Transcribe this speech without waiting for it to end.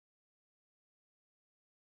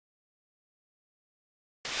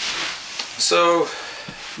So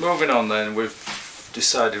moving on then, we've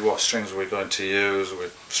decided what strings we're going to use,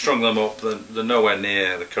 we've strung them up, they're nowhere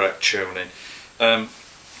near the correct tuning.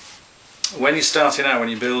 When you're starting out, when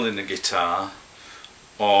you're building the guitar,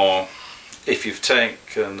 or if you've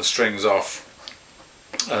taken the strings off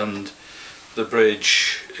and the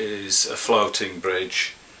bridge is a floating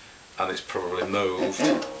bridge and it's probably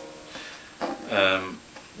moved,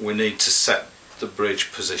 we need to set the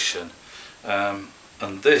bridge position,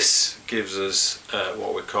 and this gives us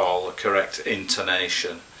what we call a correct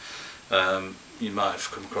intonation. You might have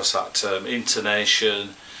come across that term.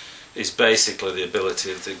 Intonation is basically the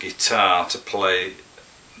ability of the guitar to play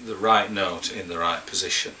the right note in the right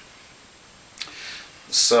position.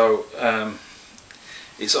 So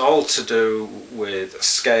it's all to do with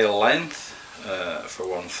scale length, for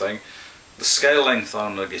one thing. The scale length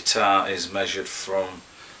on the guitar is measured from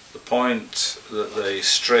the point that the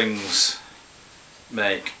strings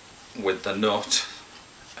make with the nut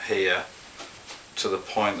here to the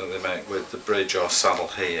point that they make with the bridge or saddle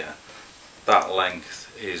here. That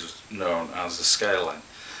length is known as the scale length.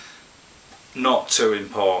 Not too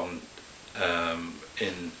important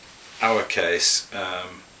in our case.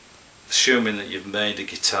 Assuming that you've made a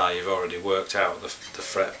guitar, you've already worked out the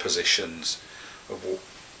fret positions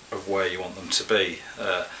of where you want them to be.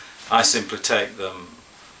 I simply take them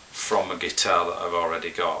from a guitar that I've already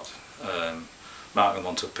got, mark them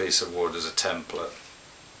onto a piece of wood as a template,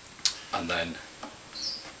 and then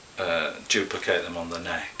duplicate them on the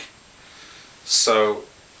neck. So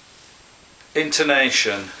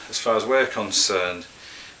intonation, as far as we're concerned,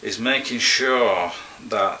 is making sure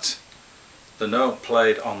that the note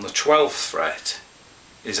played on the 12th fret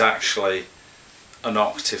is actually an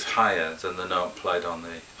octave higher than the note played on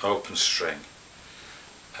the open string.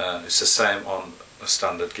 It's the same on a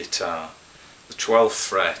standard guitar. The 12th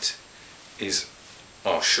fret is,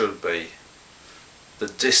 or should be, the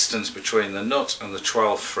distance between the nut and the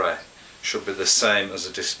 12th fret should be the same as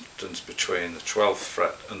the distance between the 12th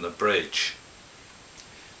fret and the bridge.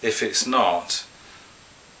 If it's not,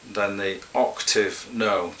 then the octave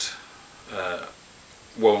note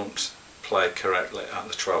won't play correctly at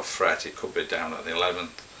the 12th fret. It could be down at the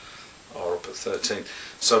 11th or up at 13th.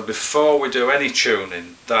 So before we do any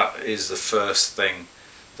tuning, that is the first thing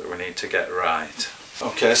that we need to get right.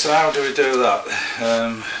 Okay, so how do we do that?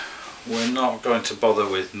 We're not going to bother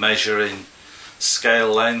with measuring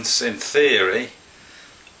scale lengths. In theory,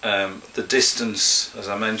 the distance, as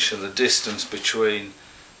I mentioned, the distance between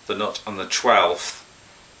the nut and the 12th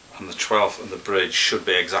and the bridge should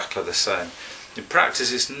be exactly the same. In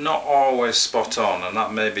practice, it's not always spot on, and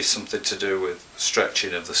that may be something to do with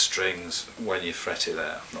stretching of the strings when you fret it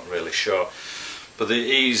there. I'm not really sure, but the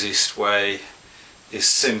easiest way is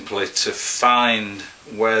simply to find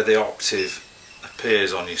where the octave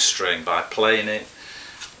appears on your string by playing it.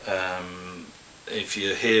 If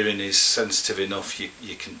your hearing is sensitive enough,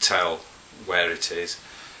 you can tell where it is.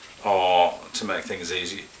 Or to make things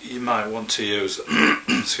easy, you might want to use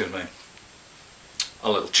excuse me,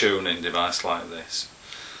 a little tuning device like this.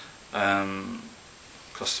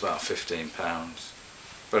 Costs about £15.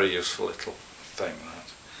 Very useful little thing,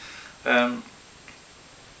 that.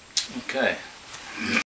 Okay.